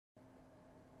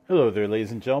Hello there,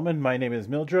 ladies and gentlemen. My name is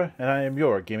Mildra, and I am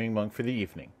your gaming monk for the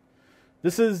evening.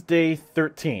 This is day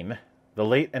 13, the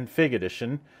late and fig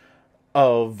edition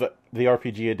of the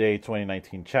RPG A Day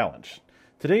 2019 challenge.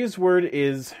 Today's word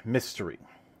is mystery.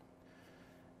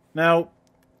 Now,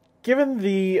 given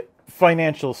the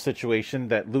financial situation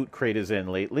that Loot Crate is in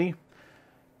lately,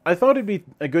 I thought it'd be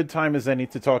a good time as any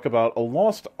to talk about a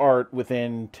lost art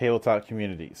within tabletop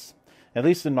communities, at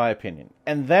least in my opinion,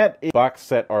 and that is box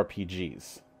set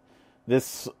RPGs.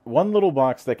 This one little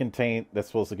box that's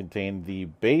supposed to contain the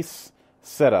base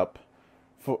setup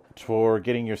for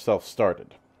getting yourself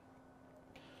started.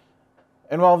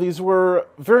 And while these were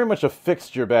very much a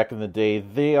fixture back in the day,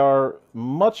 they are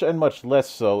much and much less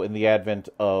so in the advent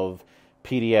of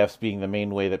PDFs being the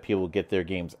main way that people get their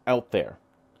games out there.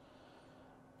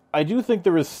 I do think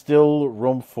there is still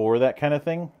room for that kind of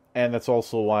thing, and that's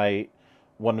also why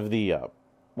one of the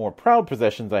more proud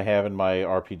possessions I have in my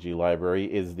RPG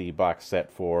library is the box set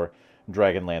for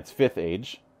Dragonlance 5th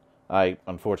Age. I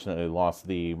unfortunately lost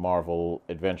the Marvel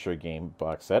Adventure game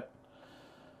box set.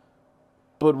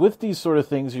 But with these sort of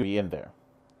things, you'll be in there.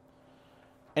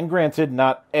 And granted,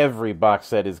 not every box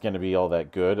set is going to be all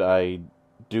that good. I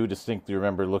do distinctly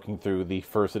remember looking through the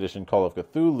first edition Call of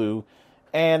Cthulhu,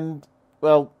 and,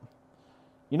 well,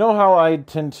 you know how I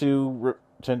tend to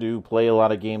play a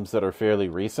lot of games that are fairly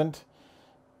recent?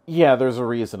 Yeah, there's a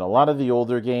reason. A lot of the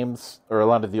older games, or a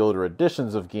lot of the older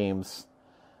editions of games,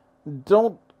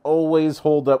 don't always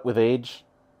hold up with age.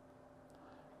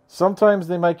 Sometimes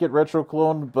they might get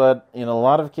retro-cloned, but in a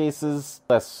lot of cases,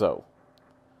 less so.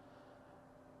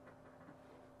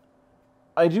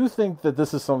 I do think that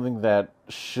this is something that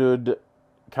should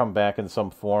come back in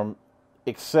some form,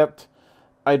 except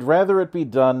I'd rather it be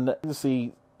done to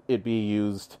see it be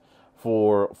used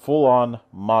for full-on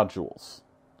modules.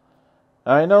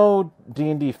 I know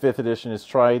D&D 5th Edition has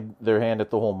tried their hand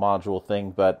at the whole module thing,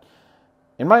 but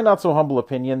in my not-so-humble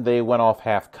opinion, they went off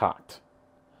half-cocked.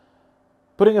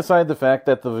 Putting aside the fact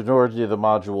that the majority of the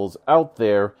modules out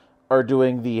there are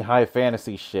doing the high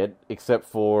fantasy shit, except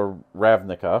for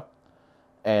Ravnica,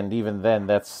 and even then,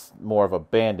 that's more of a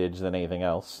bandage than anything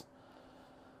else.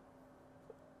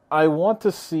 I want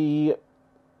to see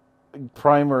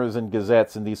primers and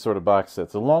gazettes in these sort of box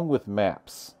sets, along with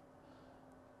maps.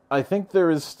 I think there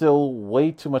is still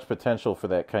way too much potential for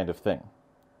that kind of thing.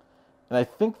 And I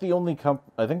think the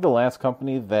last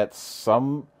company that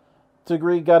some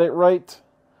degree got it right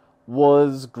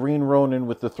was Green Ronin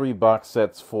with the 3 box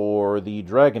sets for the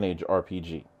Dragon Age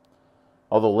RPG.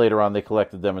 Although later on they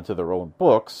collected them into their own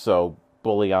books, so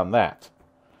bully on that.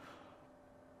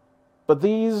 But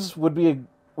these would be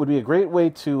a great way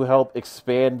to help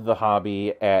expand the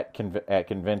hobby at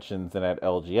conventions and at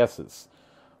LGSs.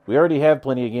 We already have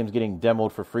plenty of games getting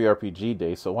demoed for free RPG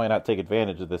Day, so why not take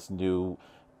advantage of this new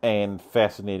and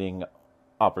fascinating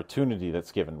opportunity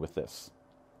that's given with this?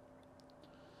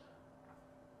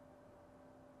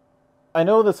 I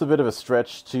know that's a bit of a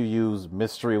stretch to use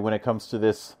mystery when it comes to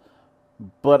this,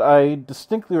 but I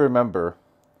distinctly remember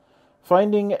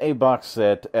finding a box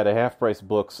set at a half-price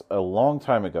books a long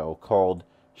time ago called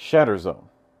Shatterzone.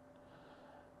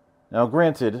 Now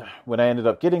granted, when I ended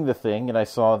up getting the thing and I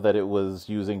saw that it was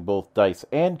using both dice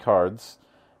and cards,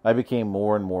 I became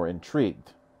more and more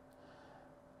intrigued.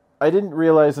 I didn't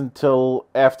realize until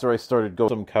after I started going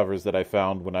some covers that I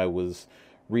found when I was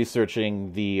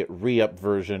researching the re-up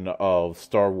version of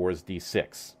Star Wars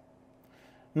D6.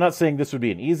 I'm not saying this would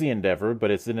be an easy endeavor,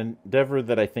 but it's an endeavor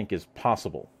that I think is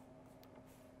possible.